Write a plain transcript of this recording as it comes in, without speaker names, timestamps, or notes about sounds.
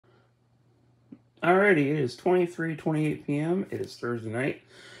Alrighty, it is 23:28 p.m. It is Thursday night,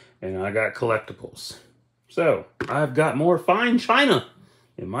 and I got collectibles. So, I've got more fine china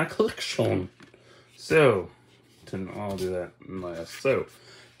in my collection. So, I'll do that last. So,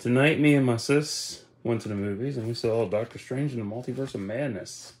 tonight me and my sis went to the movies, and we saw Doctor Strange in the Multiverse of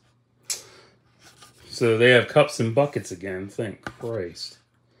Madness. So, they have cups and buckets again, thank Christ.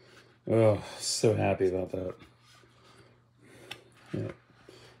 Oh, so happy about that. Yeah.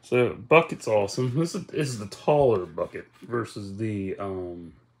 So, bucket's awesome. This is the taller bucket versus the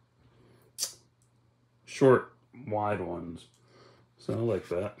short, wide ones. So, I like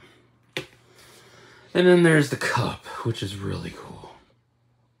that. And then there's the cup, which is really cool.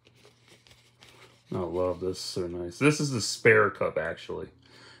 I love this. So nice. This is the spare cup, actually.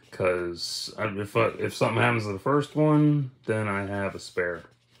 Because if something happens to the first one, then I have a spare.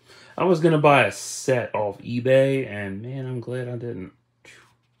 I was going to buy a set off eBay, and man, I'm glad I didn't.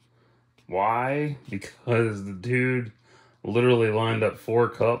 Why? Because the dude literally lined up 4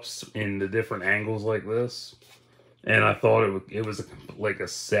 cups in the different angles like this. And I thought it was like a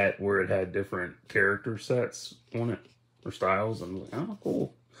set where it had different character sets on it, or styles. And I was like, oh,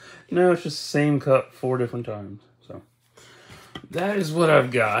 cool. No, it's just the same cup 4 different times. So that is what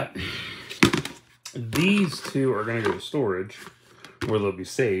I've got. These 2 are going to go to storage, where they'll be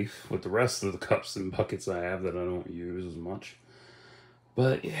safe with the rest of the cups and buckets I have that I don't use as much.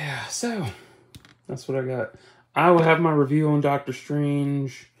 But yeah, so that's what I got. I will have my review on Doctor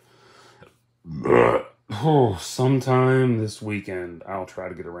Strange sometime this weekend. I'll try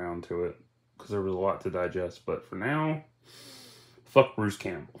to get around to it because there was a lot to digest. But for now, fuck Bruce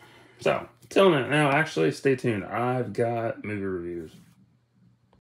Campbell. So, till now, actually, stay tuned. I've got movie reviews.